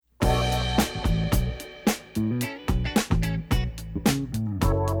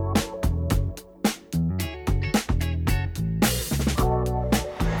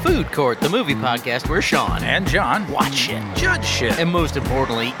Food Court, the movie podcast where Sean And John watch shit, judge shit. and most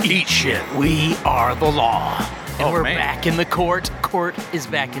importantly, eat shit. We are the law. And Oh, we're man. back in the court. Court is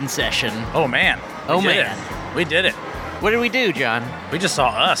back in session. Oh, man. Oh, We did man. it. We did it. What did we do, John? We just saw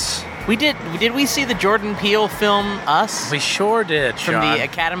Us. We did we see the Jordan Peele film Us? We sure did, From Sean. the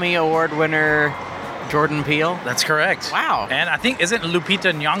Academy Award winner Jordan Peele? That's correct. Wow. And I think, isn't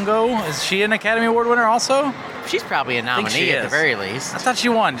Lupita Nyong'o, is she an Academy Award winner also? She's probably a think she nominee at the is. very least. I thought she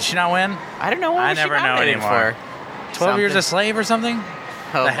won. Did she not win? I don't know what I was she never know nominated anymore. for. 12 Years a Something. Slave or something?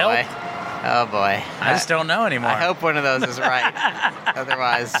 Oh, The boy. Help? Oh, boy. I just don't know anymore. I hope one of those is right.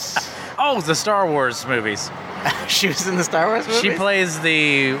 Otherwise, Oh, the Star Wars movies. she was in the Star Wars movies? She plays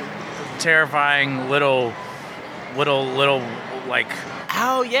the terrifying little, like,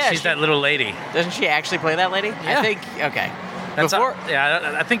 Oh, yeah. she's that little lady. Doesn't she actually play that lady? Yeah. I think, okay. That's Before,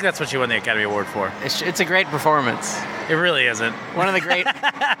 I think that's what she won the Academy Award for. it's a great performance. It really isn't. One of the great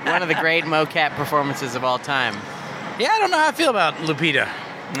mocap performances of all time. Yeah, I don't know how I feel about Lupita.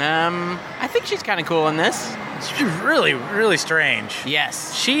 I think she's kind of cool in this. She's really, really strange.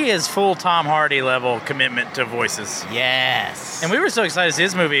 Yes. She is full Tom Hardy level commitment to voices. Yes. And we were so excited to see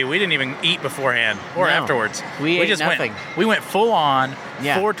this movie, we didn't even eat beforehand or No. afterwards. We ate just nothing. We went full on,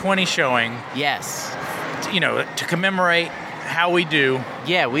 Yeah. 420 showing, Yes. to commemorate how we do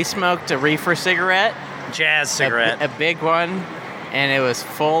Yeah, we smoked a reefer cigarette. jazz cigarette, A big one, and it was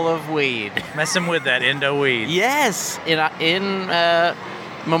full of weed. messing with that Indo weed. Yes, in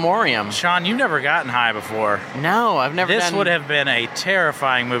memoriam. Sean, you've never gotten high before. No, I've never This done. would have been a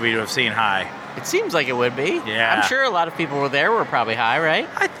terrifying movie to have seen high. It seems like it would be. Yeah. I'm sure a lot of people were there were probably high, right?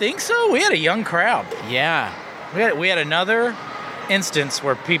 I think so. We had a young crowd. Yeah. We had another instance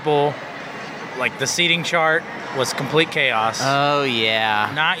where people, like the seating chart was complete chaos. Oh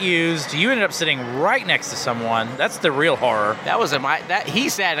yeah. Not used. You ended up sitting right next to someone. That's the real horror. That was he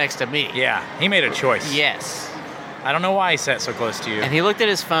sat next to me. Yeah, he made a choice. Yes. I don't know why he sat so close to you. And he looked at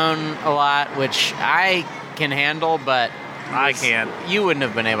his phone a lot, which I can handle, but I can't. You wouldn't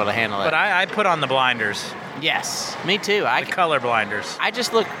have been able to handle it. But I put on the blinders, Yes, me too. the color blinders. I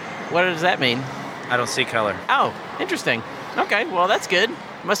just look. What does that mean? I don't see color. Oh, interesting. Okay, well that's good.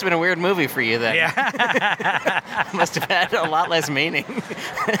 Must have been a weird movie for you then. Yeah. Must have had a lot less meaning.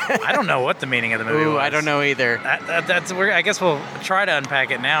 I don't know what the meaning of the movie Ooh, was. I don't know either. I guess we'll try to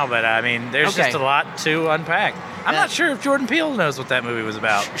unpack it now, but I mean, there's Okay. just a lot to unpack. I'm Yeah. not sure if Jordan Peele knows what that movie was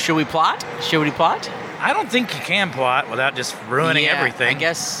about. Should we plot? Should we plot? I don't think you can plot without just ruining Yeah, everything. I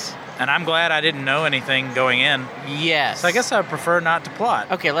guess. And I'm glad I didn't know anything going in. Yes. So I guess I would prefer not to plot.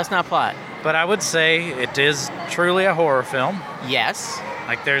 Okay, let's not plot. But I would say it is truly a horror film. Yes.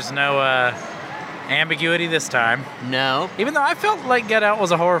 Like there's no ambiguity this time. No. Even though I felt like Get Out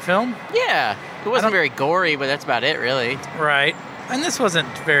was a horror film. Yeah. It wasn't don't- very gory, but that's about it, really. Right. And this wasn't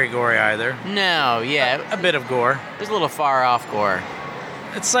very gory either. No, yeah. A bit of gore. It was a little far off gore.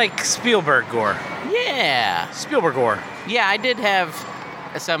 It's like Spielberg gore. Yeah. Spielberg gore. Yeah, I did have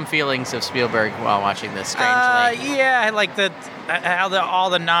some feelings of Spielberg while watching this, strangely. Yeah, like all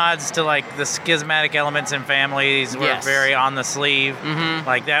the nods to like the schismatic elements in families were Yes. very on the sleeve. Mhm.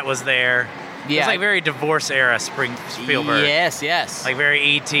 Like that was there. Yeah. It's like very divorce era Spielberg. Yes, yes. Like very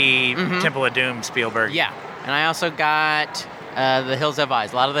E.T. Mhm. Temple of Doom Spielberg. Yeah. And I also got The Hills Have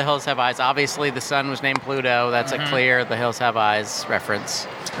Eyes. A lot of The Hills Have Eyes. Obviously, the sun was named Pluto. That's a clear The Hills Have Eyes reference.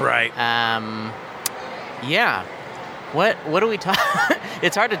 Right. Yeah. What do we talk?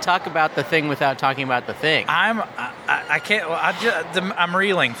 It's hard to talk about the thing without talking about the thing. I can't. Well, I'm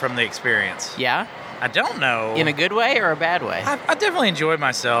reeling from the experience. Yeah? I don't know. In a good way or a bad way? I definitely enjoyed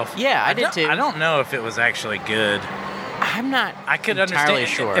myself. Yeah, I did don't- too. I don't know if it was actually good. I'm not I could entirely understand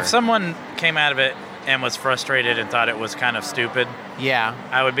sure. if someone came out of it and was frustrated and thought it was kind of stupid. Yeah.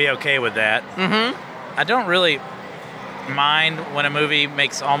 I would be okay with that. Mm-hmm. I don't really mind when a movie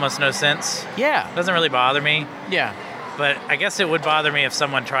makes almost no sense. Yeah. It doesn't really bother me, Yeah. but I guess it would bother me if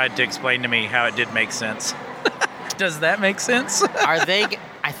someone tried to explain to me how it did make sense. Does that make sense? Are they?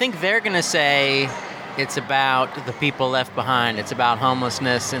 I think they're going to say it's about the people left behind. It's about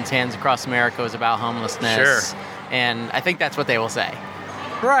homelessness. Since Hands Across America was about homelessness. Sure. And I think that's what they will say.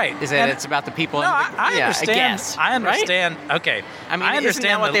 Right. Is that And- it's about the people? No, in I the, yeah, understand. I guess. I right? understand. Okay. I mean, I understand isn't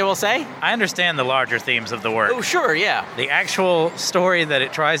that what they will say? I understand the larger themes of the work. Oh, sure. Yeah. The actual story that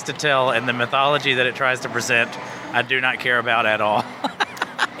it tries to tell and the mythology that it tries to present, I do not care about at all.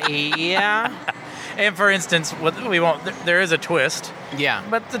 Yeah. And for instance, there is a twist, Yeah.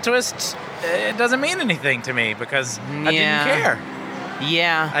 but the twist it doesn't mean anything to me because I Yeah. didn't care.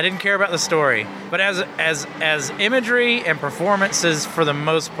 Yeah. I didn't care about the story, but as imagery and performances for the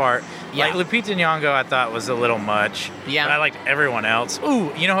most part, Yeah. like Lupita Nyong'o, I thought was a little much. Yeah. But I liked everyone else.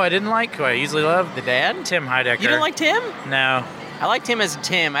 Ooh, you know who I didn't like? Who I usually love? The dad? Tim Heidecker. You didn't like Tim? No. I liked him as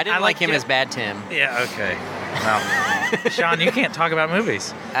Tim. I didn't I like liked him it- as Bad Tim. Yeah. Okay. Well, Sean, you can't talk about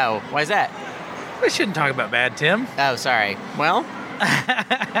movies. Oh, why is that? We shouldn't talk about Bad Tim. Oh, sorry. Well,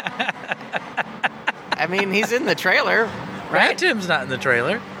 I mean, he's in the trailer, Bad right? Tim's not in the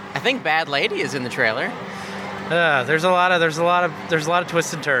trailer. I think Bad Lady is in the trailer. There's a lot of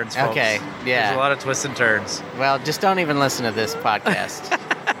twists and turns, folks. Okay, yeah. There's a lot of twists and turns. Well, just don't even listen to this podcast.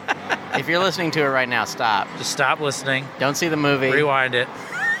 If you're listening to it right now, stop. Just stop listening. Don't see the movie. Rewind it.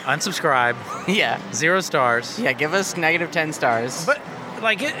 Unsubscribe. Yeah. 0 stars. Yeah, give us negative 10 stars. But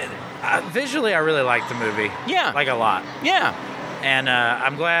like visually, I really like the movie. Yeah. Like a lot. Yeah. And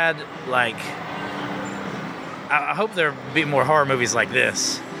I'm glad. Like, I hope there be more horror movies like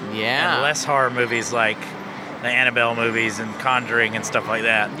this, Yeah. and less horror movies like the Annabelle movies and Conjuring and stuff like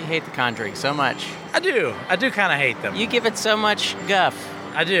that. You hate The Conjuring so much. I do kind of hate them. You give it so much guff.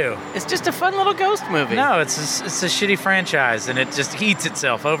 I do. It's just a fun little ghost movie. No, it's a shitty franchise, and it just eats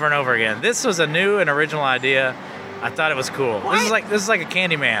itself over and over again. This was a new and original idea. I thought it was cool. What? This is like a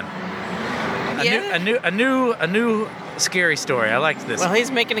Candyman. Yeah. A new scary story. I liked this. Well,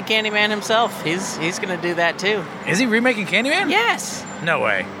 he's making a Candyman himself. He's going to do that too. Is he remaking Candyman? Yes. No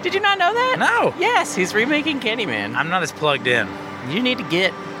way. Did you not know that? No. Yes, he's remaking Candyman. I'm not as plugged in. You need to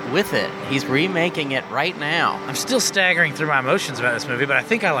get with it. He's remaking it right now. I'm still staggering through my emotions about this movie, but I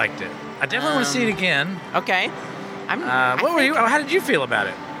think I liked it. I definitely want to see it again. Okay. What were you? How did you feel about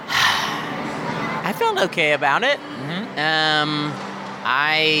it? I felt okay about it. Mm-hmm.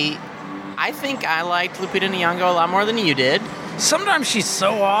 I think I liked Lupita Nyong'o a lot more than you did. Sometimes she's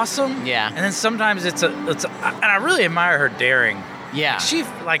so awesome. Yeah. And then sometimes and I really admire her daring. Yeah. She's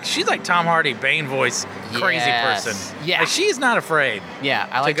like Tom Hardy, Bane voice, crazy Yes. person. Yeah. Like, she's not afraid Yeah,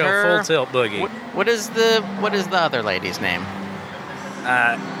 I to liked go her. full tilt boogie. What is the other lady's name?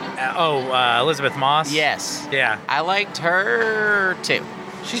 Elizabeth Moss. Yes. Yeah, I liked her too.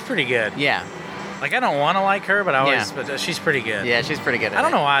 she's pretty good. Yeah. Like, I don't want to like her, but Yeah. but she's pretty good. Yeah, she's pretty good at I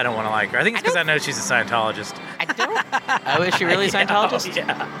don't it. know why I don't want to like her. I think it's because I know she's a Scientologist. I don't. Oh, is she really a Scientologist?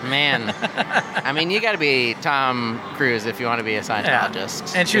 Yeah. Man. I mean, you got to be Tom Cruise if you want to be a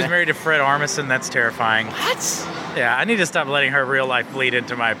Scientologist. And she was married to Fred Armisen. That's terrifying. What? Yeah, I need to stop letting her real life bleed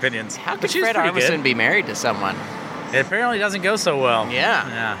into my opinions. How But could she's Fred pretty Armisen good. be married to someone? It apparently doesn't go so well.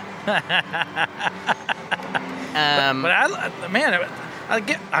 Yeah. Yeah. But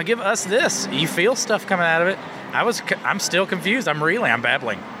I'll give us this. You feel stuff coming out of it. I'm still confused. I'm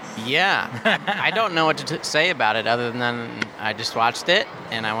babbling. Yeah. I don't know what to say about it other than I just watched it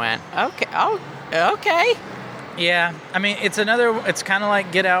and I went, okay. Oh, okay. Yeah. I mean, it's kind of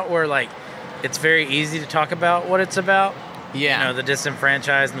like Get Out, where like it's very easy to talk about what it's about. Yeah. You know, the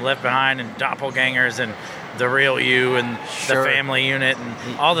disenfranchised and left behind and doppelgangers and the real you and Sure. the family unit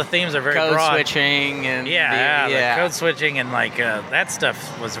and all the themes are very Code broad. switching and The code switching and like that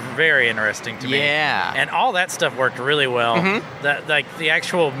stuff was very interesting to me. Yeah. And all that stuff worked really well. Mhm. The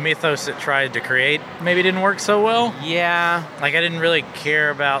actual mythos it tried to create maybe didn't work so well. Yeah. Like, I didn't really care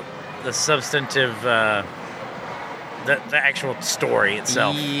about the substantive, the actual story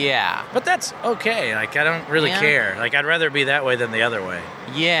itself. Yeah. But that's okay. Like, I don't really Yeah. care. Like, I'd rather be that way than the other way.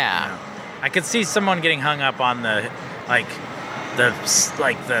 Yeah. I could see someone getting hung up on the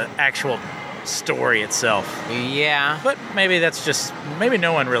actual story itself. Yeah. But maybe no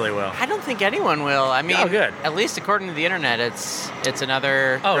one really will. I don't think anyone will. I mean, Oh, good. At least according to the internet, it's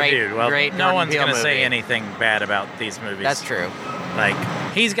another Oh, great, dude. Well, great no Jordan one's Peele going to say movie. anything bad about these movies. That's true. Like,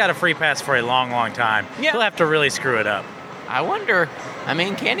 he's got a free pass for a long, long time. Yeah. He'll have to really screw it up. I wonder. I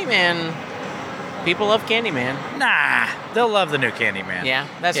mean, Candyman. People love Candyman. Nah, they'll love the new Candyman. Yeah,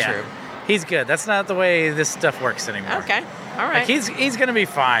 that's Yeah. true. He's good. That's not the way this stuff works anymore. Okay. All right. Like, he's going to be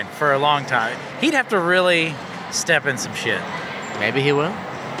fine for a long time. He'd have to really step in some shit. Maybe he will.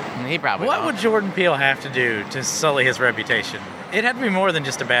 He probably What won't. would Jordan Peele have to do to sully his reputation? It'd have to be more than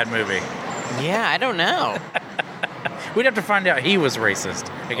just a bad movie. Yeah, I don't know. We'd have to find out he was racist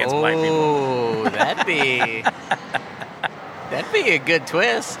against black people. Oh, that'd be a good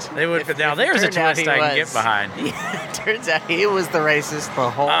twist. They would. Now If it there's a turned out twist he I can was. get behind. Yeah, it turns out he was the racist the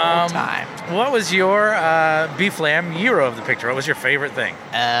whole time. What was your B-Flam hero of the picture? What was your favorite thing?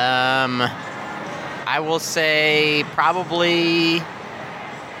 I will say probably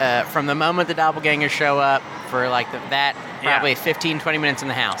from the moment the doppelgangers show up for like that probably 15, 20 minutes in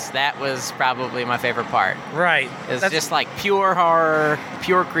the house. That was probably my favorite part. Right. It's just like pure horror,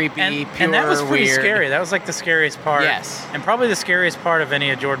 pure creepy, pure and that was pretty weird. scary. That was like the scariest part. Yes. And probably the scariest part of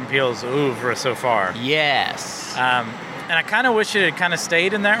any of Jordan Peele's oeuvre so far. Yes. And I kind of wish it had kind of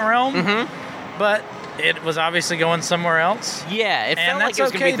stayed in that realm, but it was obviously going somewhere else. Yeah, it felt like it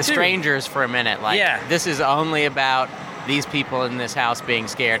was going to be The Strangers for a minute. Like, this is only about these people in this house being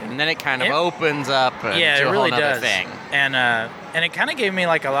scared, and then it kind of opens up into it a really whole other does. thing. And it kind of gave me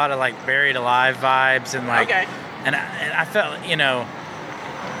like a lot of like Buried Alive vibes, and like, and I felt, you know,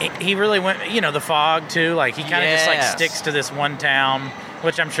 he really went, you know, The Fog too. Like he kind of just like sticks to this one town,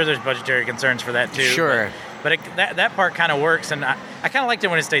 which I'm sure there's budgetary concerns for that too. Sure. But that part kind of works, and I kind of liked it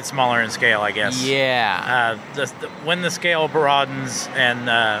when it stayed smaller in scale, I guess. Yeah. When the scale broadens,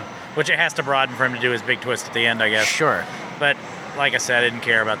 and which it has to broaden for him to do his big twist at the end, I guess. Sure. But like I said, I didn't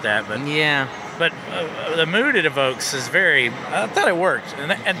care about that. But yeah. But the mood it evokes is very. I thought it worked,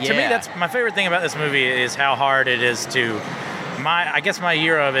 and to me, that's my favorite thing about this movie is how hard it is to. I guess my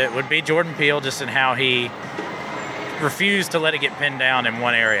year of it would be Jordan Peele, just in how he refused to let it get pinned down in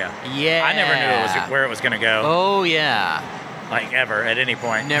one area. Yeah. I never knew where it was going to go. Oh yeah. Like ever at any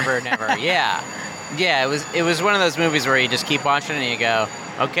point. Never. Yeah. Yeah. It was one of those movies where you just keep watching and you go,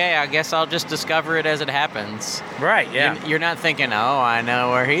 okay, I guess I'll just discover it as it happens. Right. Yeah. You're not thinking, oh, I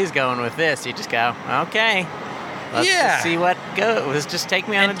know where he's going with this. You just go, okay. Let's just see what goes. Just take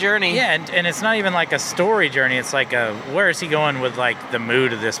me on a journey. Yeah, and it's not even like a story journey. It's like where is he going with like the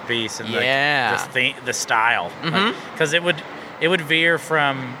mood of this piece and the style? Because it would veer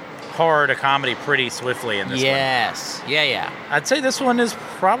from horror to comedy pretty swiftly in this one. Yes. Yeah. I'd say this one is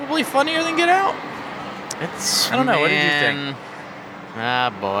probably funnier than Get Out. I don't know. What did you think?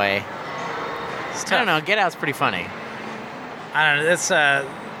 Ah, boy. I don't know. Get Out's pretty funny. I don't know. It's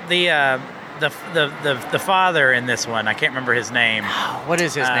the father in this one. I can't remember his name. What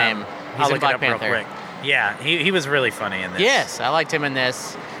is his name? He's I'll in look Black it up Panther. real quick. Yeah, he was really funny in this. Yes, I liked him in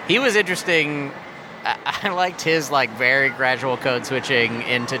this. He was interesting. I liked his like very gradual code switching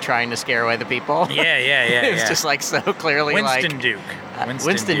into trying to scare away the people. Yeah. It was just like so clearly Winston like Duke.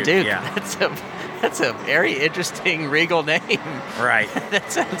 Winston Duke. Yeah. That's a very interesting regal name. Right.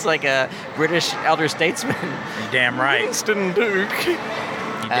 That sounds like a British elder statesman. You're damn right. Winston Duke.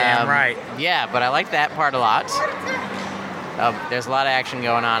 You're damn right. Yeah, but I like that part a lot. There's a lot of action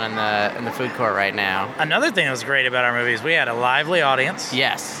going on in the food court right now. Another thing that was great about our movies, we had a lively audience.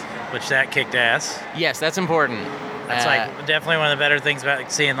 Yes. Which that kicked ass. Yes, that's important. That's like definitely one of the better things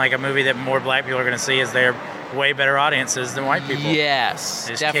about seeing like a movie that more black people are going to see is they're way better audiences than white people. Yes,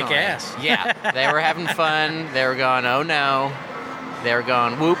 they just definitely. kick ass. Yeah, they were having fun. They were going, oh no. They were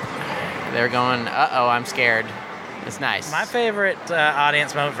going, whoop. They were going, uh-oh, I'm scared. It's nice. My favorite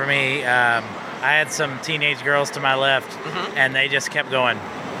audience moment for me, I had some teenage girls to my left, and they just kept going,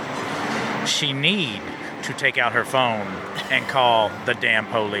 she need to take out her phone and call the damn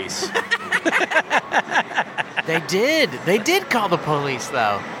police. They did call the police,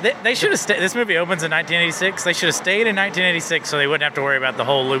 though. They should have stayed. This movie opens in 1986. They should have stayed in 1986 so they wouldn't have to worry about the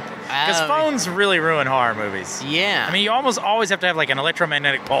whole loop. Because phones really ruin horror movies. Yeah. I mean, you almost always have to have like an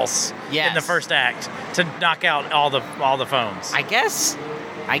electromagnetic pulse in the first act to knock out all the phones. I guess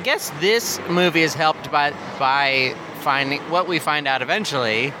this movie is helped by finding what we find out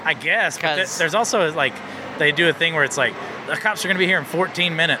eventually. I guess, but there's also like they do a thing where it's like the cops are going to be here in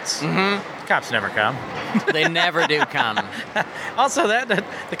 14 minutes. Mm-hmm. Cops never come. They never do come. Also, the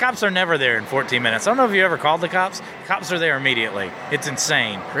cops are never there in 14 minutes. I don't know if you ever called the cops. The cops are there immediately. It's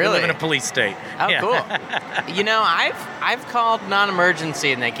insane. Really? We live in a police state. Oh, yeah. Cool. You know, I've called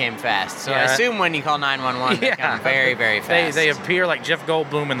non-emergency and they came fast. So I assume when you call 911, they come very, very fast. They appear like Jeff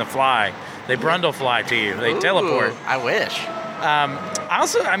Goldblum in The Fly. They Brundle fly to you. They teleport. I wish. I'm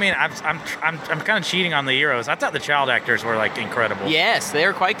kind of cheating on the Euros. I thought the child actors were like incredible. Yes, they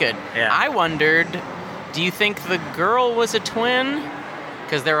were quite good. Yeah. I wondered, do you think the girl was a twin?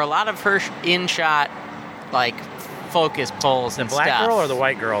 Because there were a lot of her in-shot, like focus pulls and stuff. The black girl or the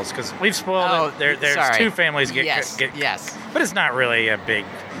white girls? Because we've spoiled it. There's two families get yes. But it's not really a big.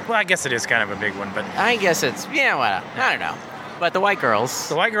 Well, I guess it is kind of a big one, but I guess it's I don't know. But the white girls.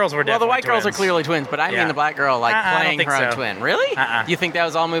 The white girls were definitely the white twins. girls are clearly twins, but I mean the black girl playing her own twin. Really? You think that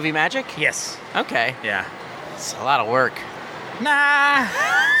was all movie magic? Yes. Okay. Yeah. It's a lot of work. Nah,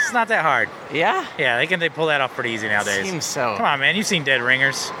 it's not that hard. Yeah? Yeah, they pull that off pretty easy nowadays. Seems so. Come on, man, you've seen Dead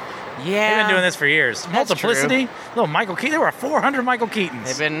Ringers. Yeah. They've been doing this for years. That's Multiplicity. true. Little Michael Keaton. There were 400 Michael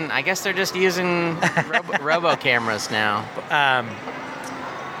Keatons. I guess they're just using robo cameras now.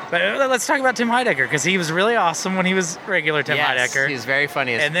 But let's talk about Tim Heidecker, because he was really awesome when he was regular Tim Heidecker. He was very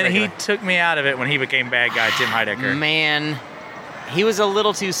funny as And then regular. he took me out of it when he became bad guy Tim Heidecker. Man, he was a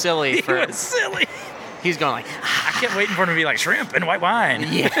little too silly He for. was silly. He's going like, I kept waiting for him to be like shrimp and white wine.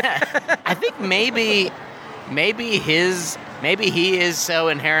 yeah. I think maybe he is so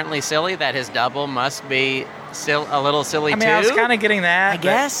inherently silly that his double must be a little silly I mean, too. I was kind of getting that. I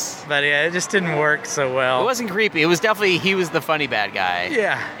guess. But yeah, it just didn't work so well. It wasn't creepy. It was definitely he was the funny bad guy.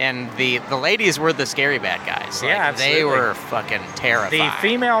 Yeah. And the ladies were the scary bad guys. Yeah, Like, they absolutely. were fucking terrifying. The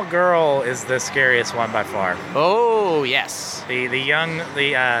female girl is the scariest one by far. Oh yes. The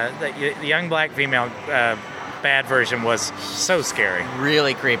young black female bad version was so scary.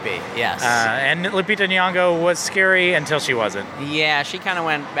 Really creepy. Yes. And Lupita Nyong'o was scary until she wasn't. Yeah, she kind of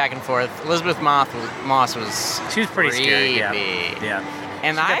went back and forth. Elizabeth Moss was. She was pretty scary. Yeah. creepy. Yeah.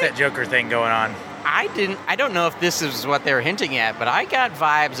 And She's got that Joker thing going on. I don't know if this is what they were hinting at, but I got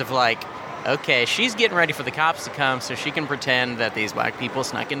vibes of like, okay, she's getting ready for the cops to come so she can pretend that these black people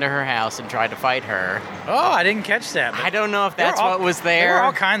snuck into her house and tried to fight her. Oh, I didn't catch that. I don't know if that's what was there. There were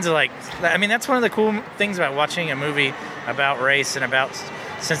all kinds of I mean, that's one of the cool things about watching a movie about race and about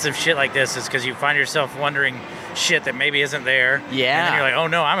sensitive shit like this is because you find yourself wondering shit that maybe isn't there. Yeah. And then you're like, oh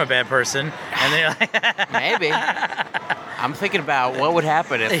no, I'm a bad person. And then you're like, Maybe. I'm thinking about what would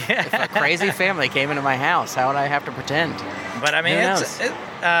happen if a crazy family came into my house. How would I have to pretend? But I mean,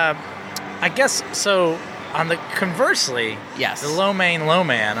 Who I guess so. On the conversely, Yes. the low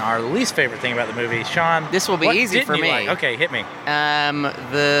man, our least favorite thing about the movie, Sean. This will be what easy didn't for you me. like? Okay, hit me.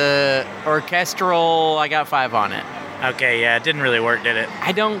 The orchestral, I got 5 on it. Okay, yeah, it didn't really work, did it?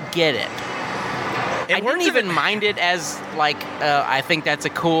 I don't get it. I worked didn't even mind it as like I think that's a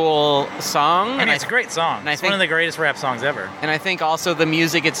cool song. I mean, it's a great song. and I It's think- one of the greatest rap songs ever. And I think also the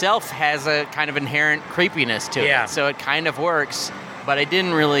music itself has a kind of inherent creepiness to Yeah. it. So it kind of works, but I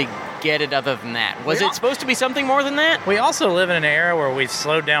didn't really get it other than that. Was We it all- supposed to be something more than that? We also live in an era where we've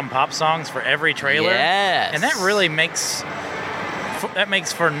slowed down pop songs for every trailer. Yes. And that really makes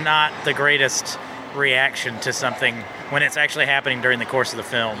for not the greatest reaction to something when it's actually happening during the course of the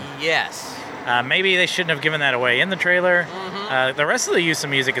film. Yes. Maybe they shouldn't have given that away in the trailer. The rest of the use of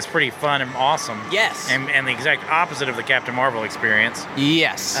music is pretty fun and awesome. Yes. And the exact opposite of the Captain Marvel experience.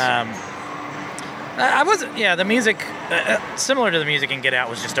 Yes. I wasn't. Yeah, the music, similar to the music in Get Out,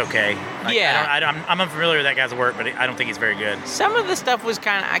 was just okay. Yeah. I'm unfamiliar with that guy's work, but I don't think he's very good. Some of the stuff was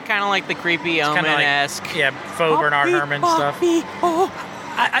I kind of like the creepy Kinda like, Omen-esque. yeah, faux Bernard Herrmann stuff. Oh.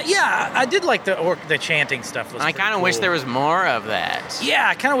 I did like the chanting stuff. Was I kind of wish there was more of that. Yeah,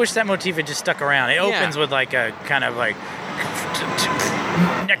 I kind of wish that motif had just stuck around. It opens with like a kind of like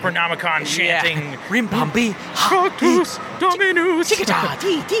Necronomicon chanting. Rimbombi. Cactus Dominus.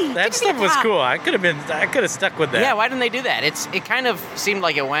 That That stuff was cool. I could have stuck with that. Yeah, why didn't they do that? It kind of seemed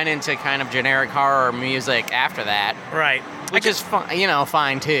like it went into kind of generic horror music after that, Right. which is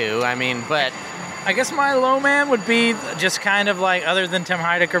fine too. I mean, but I guess my low man would be just kind of like, other than Tim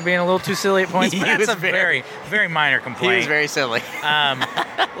Heidecker being a little too silly at points, but He that's was a very, very minor he complaint. was very silly.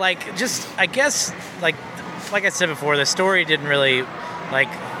 Like, just, I guess, like I said before, the story didn't really, like,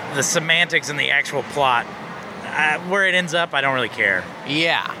 the semantics and the actual plot, where it ends up, I don't really care.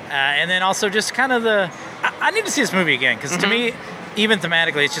 Yeah. And then also just kind of I need to see this movie again, because to me, even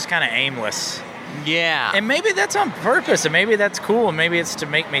thematically, it's just kind of aimless. Yeah. And maybe that's on purpose, and maybe that's cool, and maybe it's to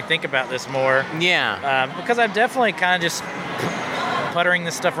make me think about this more. Yeah. Because I'm definitely kind of just puttering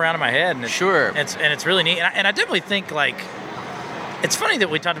this stuff around in my head, and Sure. it's really neat. And I definitely think, like, it's funny that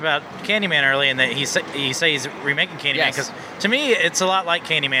we talked about Candyman early, and that he's remaking Candyman, Yes. because to me it's a lot like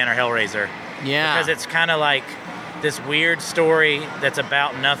Candyman or Hellraiser, Yeah. because it's kind of like this weird story that's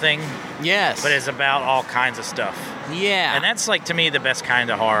about nothing, Yes. but is about all kinds of stuff. Yeah. And that's, like, to me, the best kind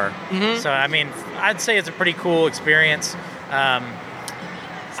of horror. So, I mean, I'd say it's a pretty cool experience.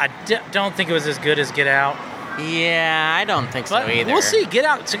 I don't think it was as good as Get Out. Yeah, I don't think so But either. we'll see. Get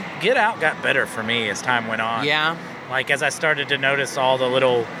Out got better for me as time went on. Yeah. Like, as I started to notice all the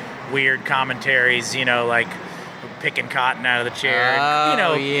little weird commentaries, like picking cotton out of the chair.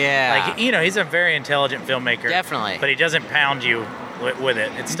 Oh, yeah. Like, he's a very intelligent filmmaker. Definitely. But he doesn't pound you with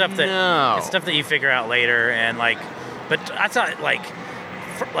it. It's stuff that No. it's stuff that you figure out later, and like, but I thought like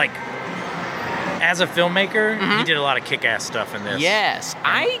as a filmmaker, he did a lot of kick-ass stuff in this. Yes.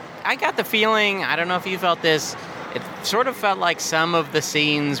 I got the feeling, I don't know if you felt this, it sort of felt like some of the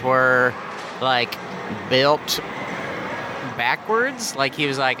scenes were like built backwards. Like he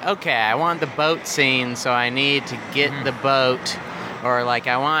was like, okay, I want the boat scene, so I need to get the boat. Or like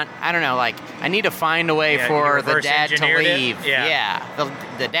I don't know, like I need to find a way Yeah, for you the reverse dad to engineered it? leave. Yeah.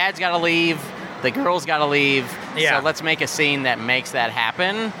 The dad's got to leave. The girl's got to leave. Yeah. So let's make a scene that makes that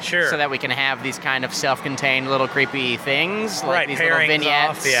happen. Sure. So that we can have these kind of self-contained little creepy things, like Right, these little pairings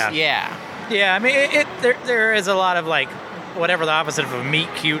vignettes. off, yeah. Yeah. Yeah, I mean, there is a lot of like whatever the opposite of a meat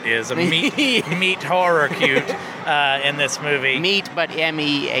cute is, a meat horror cute in this movie. Meat, but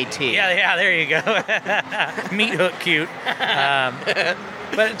M-E-A-T. Yeah, there you go. Meat hook cute.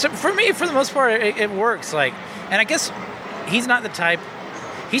 But for me, for the most part, it works. Like, and I guess he's just not the type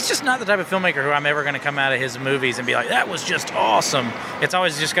of filmmaker who I'm ever going to come out of his movies and be like, that was just awesome. It's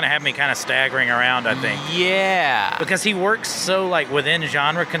always just going to have me kind of staggering around, I think. Yeah. Because he works so like within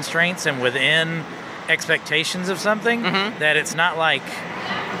genre constraints and within expectations of something that it's not like,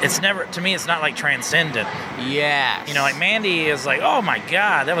 to me, it's not like transcendent. Yes. You know, like Mandy is like, oh my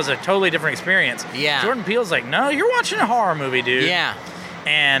God, that was a totally different experience. Yeah. Jordan Peele's like, no, you're watching a horror movie, dude. Yeah.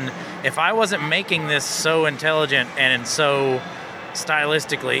 And if I wasn't making this so intelligent and so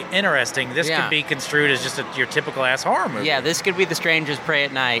stylistically interesting, this could be construed as just your typical ass horror movie. Yeah, this could be The Strangers Pray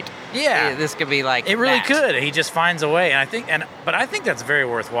at Night. Yeah. This could be like it really that. could. He just finds a way, and I think that's very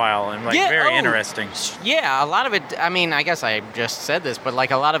worthwhile and like very interesting. Yeah, a lot of it. I mean, I guess I just said this, but like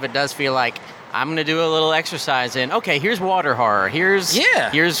a lot of it does feel like I'm gonna do a little exercise in. Okay, here's water horror. Here's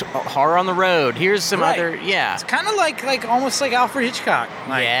horror on the road. Here's some other. Yeah, it's kind of like almost like Alfred Hitchcock.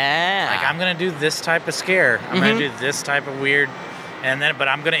 Like, like I'm gonna do this type of scare. I'm gonna do this type of weird, but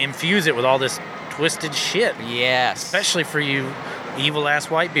I'm gonna infuse it with all this twisted shit. Yes, especially for you evil ass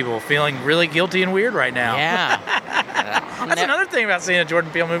white people feeling really guilty and weird right now. Yeah. That's another thing about seeing a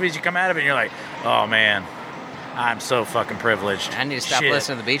Jordan Peele movie is you come out of it and you're like, oh man, I'm so fucking privileged. I need to stop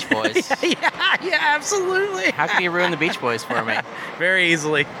listening to the Beach Boys. yeah, absolutely. How can you ruin the Beach Boys for me? Very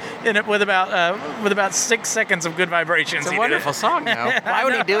easily. With about 6 seconds of good vibrations. It's a wonderful song, though. Why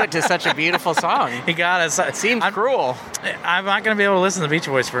would he do it to such a beautiful song? He got us. It seems cruel. I'm not going to be able to listen to the Beach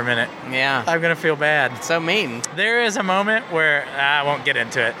Boys for a minute. Yeah. I'm going to feel bad. It's so mean. There is a moment where I won't get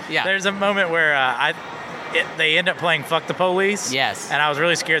into it. Yeah. There's a moment where they end up playing Fuck the Police. Yes. And I was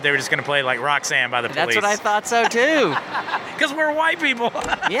really scared they were just going to play like Roxanne by the Police. That's what I thought so too. Because we're white people.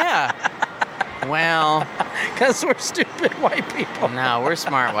 Yeah. Well. Because we're stupid white people. No, we're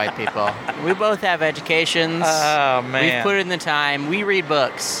smart white people. We both have educations. Oh, man. We've put in the time. We read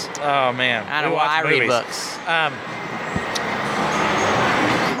books. Oh, man. I don't know why I read books.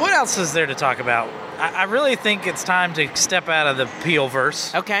 What else is there to talk about? I really think it's time to step out of the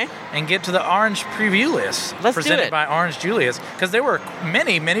Peele-verse. Okay. And get to the Orange preview list. Let's presented do it. by Orange Julius. Because there were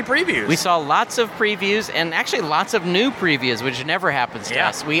many, many previews. We saw lots of previews and actually lots of new previews, which never happens to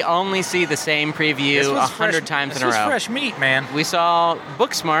us. We only see the same preview 100 times in a row. This was fresh meat, man. We saw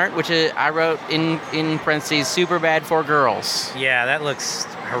Booksmart, which I wrote in parentheses, super bad for girls. Yeah, that looks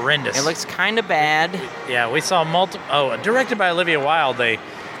horrendous. It looks kind of bad. Yeah, we saw directed by Olivia Wilde, they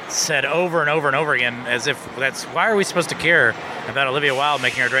said over and over and over again as if why are we supposed to care about Olivia Wilde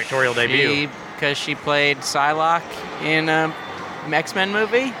making her directorial debut? Because she played Psylocke in a X-Men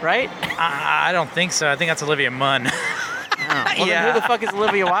movie, right? I don't think so. I think that's Olivia Munn. Well, then who the fuck is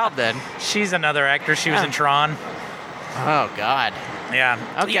Olivia Wilde then? She's another actress. She was in Tron. Oh God. Yeah.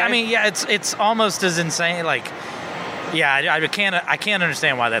 Okay. I mean, yeah, it's almost as insane. Like, yeah, I can't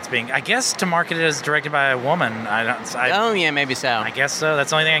understand why that's being. I guess to market it as directed by a woman. Oh yeah, maybe so. I guess so.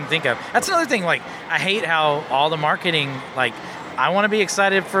 That's the only thing I can think of. That's another thing. Like, I hate how all the marketing. Like, I want to be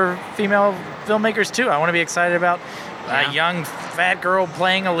excited for female filmmakers too. I want to be excited about a young fat girl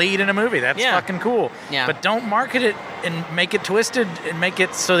playing a lead in a movie. That's fucking cool. Yeah. But don't market it and make it twisted and make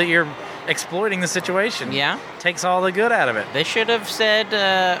it so that you're exploiting the situation. Yeah. Takes all the good out of it. They should have said,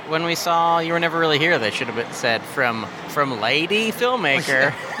 when we saw You Were Never Really Here, they should have said from lady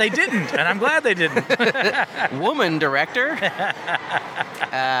filmmaker. They didn't, and I'm glad they didn't. Woman director.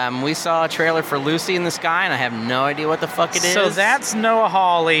 We saw a trailer for Lucy in the Sky, and I have no idea what the fuck it is. So that's Noah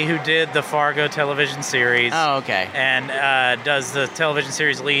Hawley, who did the Fargo television series. Oh, okay. And does the television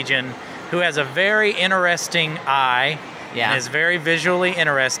series Legion, who has a very interesting eye. Yeah. And is very visually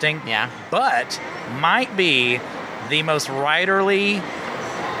interesting. Yeah. But might be the most writerly,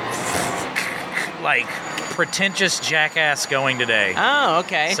 like, pretentious jackass going today. Oh,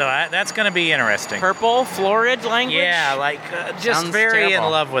 okay. So that's going to be interesting. Purple, florid language? Yeah, like, just Sounds very terrible.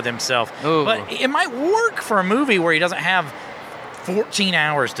 in love with himself. Ooh. But it might work for a movie where he doesn't have 14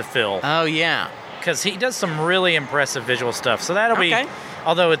 hours to fill. Oh, yeah. Because he does some really impressive visual stuff. So that'll be...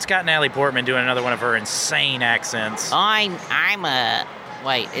 Although it's got Natalie Portman doing another one of her insane accents. I'm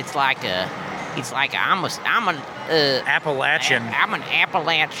it's like I'm an Appalachian. I'm an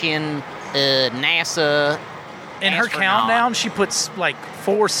Appalachian NASA. In her astronaut. countdown, she puts like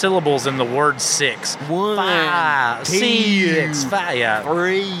 4 syllables in the word 6. 1, 5, 2, 6, 5. Yeah.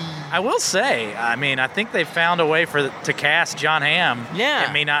 3. I will say, I mean, I think they found a way to cast John Hamm. Yeah.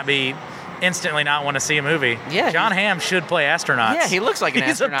 It may not be instantly not want to see a movie. Yeah, John Hamm should play astronauts. Yeah, he looks like an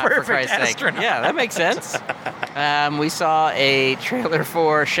He's astronaut, a perfect for Christ's astronaut. sake. Yeah, that makes sense. We saw a trailer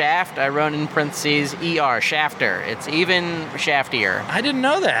for Shaft. I wrote in parentheses ER, Shafter. It's even shaftier. I didn't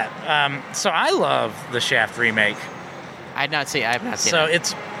know that. So I love the Shaft remake. I have not seen So it.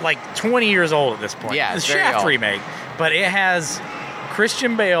 it's like 20 years old at this point. Yeah, the it's very Shaft old. remake, but it has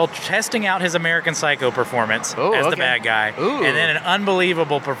Christian Bale testing out his American Psycho performance as the bad guy, Ooh. and then an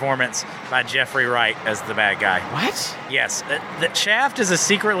unbelievable performance by Jeffrey Wright as the bad guy. What? Yes, the Shaft is a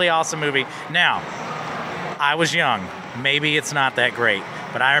secretly awesome movie. Now, I was young. Maybe it's not that great,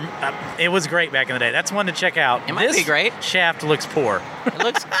 but it was great back in the day. That's one to check out. It might be great. Shaft looks poor. It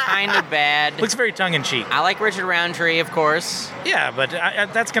looks kind of bad. Looks very tongue-in-cheek. I like Richard Roundtree, of course. Yeah, but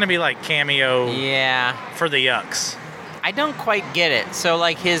that's going to be like cameo Yeah. for the yucks. I don't quite get it. So,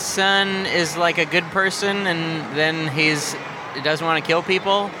 like, his son is like a good person, and then he doesn't want to kill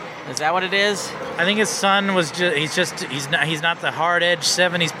people. Is that what it is? I think his son was he's not the hard-edged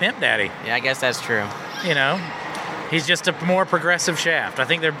 70s pimp daddy. Yeah, I guess that's true. You know, he's just a more progressive Shaft. I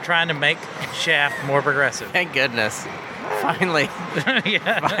think they're trying to make Shaft more progressive. Thank goodness. Finally.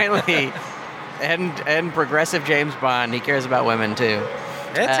 Yeah. Finally. And progressive James Bond. He cares about women, too.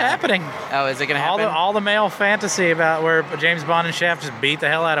 It's happening. Oh, is it going to happen? All the male fantasy about where James Bond and Shaft just beat the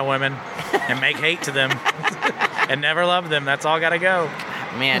hell out of women and make hate to them and never love them. That's all got to go.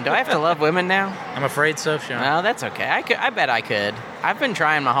 Man, do I have to love women now? I'm afraid so, Sean. No, that's okay. I bet I could. I've been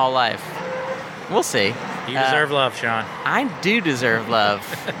trying my whole life. We'll see. You deserve love, Sean. I do deserve love.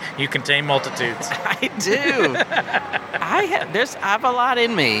 You contain multitudes. I do. I have a lot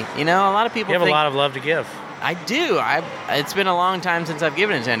in me. You know, a lot of people You have think a lot of love to give. I do. It's been a long time since I've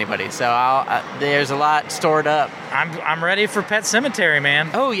given it to anybody, so there's a lot stored up. I'm ready for Pet Sematary, man.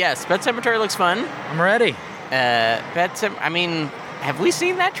 Oh yes, Pet Sematary looks fun. I'm ready. I mean, have we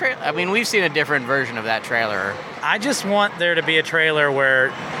seen that trailer? I mean, we've seen a different version of that trailer. I just want there to be a trailer where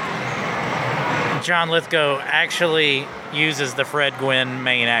John Lithgow actually uses the Fred Gwynn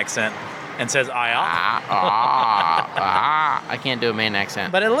Maine accent and says I can't do a Maine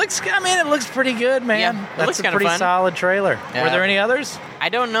accent. But it looks pretty good, man. Yeah, it That's looks a kinda pretty fun. solid trailer. Yeah. Were there any others? I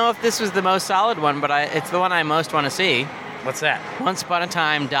don't know if this was the most solid one, but it's the one I most want to see. What's that? Once Upon a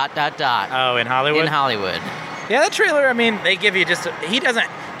Time, ... Oh, in Hollywood? In Hollywood. Yeah, that trailer, I mean, they give you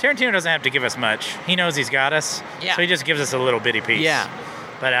Tarantino doesn't have to give us much. He knows he's got us. Yeah. So he just gives us a little bitty piece. Yeah.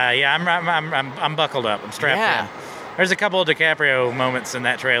 But I'm buckled up. I'm strapped Yeah. in. There's a couple of DiCaprio moments in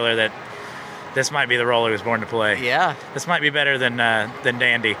that trailer that this might be the role he was born to play. Yeah. This might be better than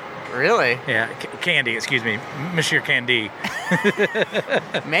Dandy. Really? Yeah, Candy, excuse me, Monsieur Candy.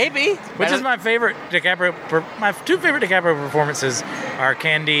 Maybe. Which is my favorite DiCaprio. My two favorite DiCaprio performances are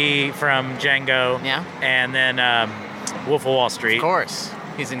Candy from Django. Yeah. And then Wolf of Wall Street. Of course.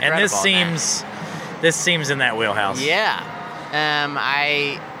 He's incredible. And this seems in that wheelhouse. Yeah.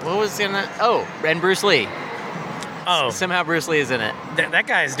 What was in it? Oh, and Bruce Lee. Oh, Somehow Bruce Lee is in it. that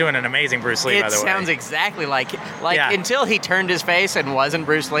guy is doing an amazing Bruce Lee, by the way. It sounds exactly like Yeah. until he turned his face and wasn't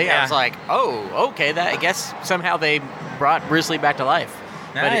Bruce Lee, I Yeah. was like, oh, okay, I guess somehow they brought Bruce Lee back to life.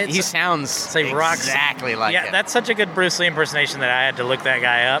 Nah, But it's he a- sounds rock- exactly like yeah, him. that's such a good Bruce Lee impersonation that I had to look that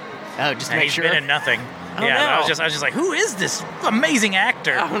guy up. Oh, just to And make he's sure. been in nothing. Oh, yeah, no. I was just like, who is this amazing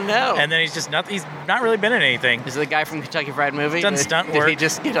actor? Oh, no. And then he's just not. He's not really been in anything. Is it the guy from Kentucky Fried Movie? Done stunt Did he work.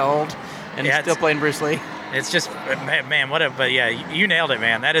 just get old and Yeah, he's still it's- playing Bruce Lee? It's just, man, what a. But yeah, you nailed it,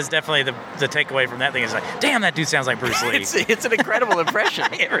 man. That is definitely the takeaway from that thing. Is like, damn, that dude sounds like Bruce Lee. It's an incredible impression.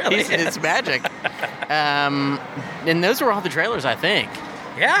 It really is. It's magic. And those were all the trailers, I think.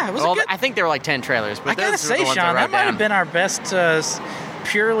 Yeah, it was Well, a good. I think there were like 10 trailers, but I gotta those were say, the ones I Sean, wrote that might down. have been our best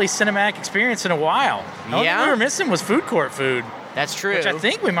purely cinematic experience in a while. The only Yeah? thing we were missing was food court food, That's true. which I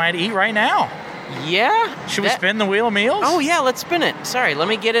think we might eat right now. Yeah. Should we spin the wheel of meals? Oh yeah, let's spin it. Sorry, let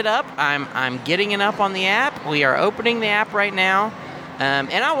me get it up. I'm getting it up on the app. We are opening the app right now,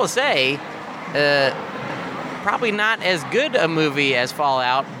 and I will say, probably not as good a movie as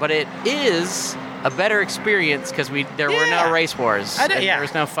Fallout, but it is a better experience because there were Yeah. no race wars. Yeah. There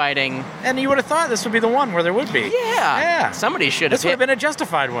was no fighting. And you would have thought this would be the one where there would be. Yeah. Yeah. Somebody should have This would have been a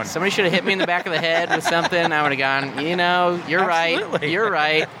justified one. Somebody should have hit me in the back of the head with something. I would have gone, you're right. Absolutely. You're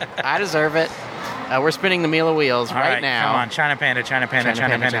right. I deserve it. We're spinning the Meal of Wheels All right now. Come on, China Panda, China Panda, China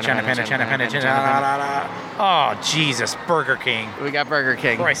China Panda, Panda, China Panda, China Panda, China Panda. Oh, Jesus, Burger King. We got Burger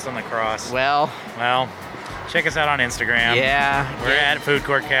King. Christ on the cross. Well, Check us out on Instagram. yeah. We're at Food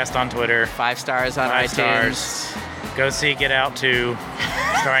Court Cast on Twitter. 5 stars on 5 iTunes. stars. Go see Get Out 2,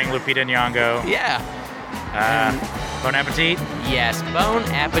 starring Lupita Nyong'o. Yeah. Bon appetit. Yes, bon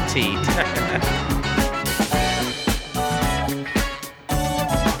appetit.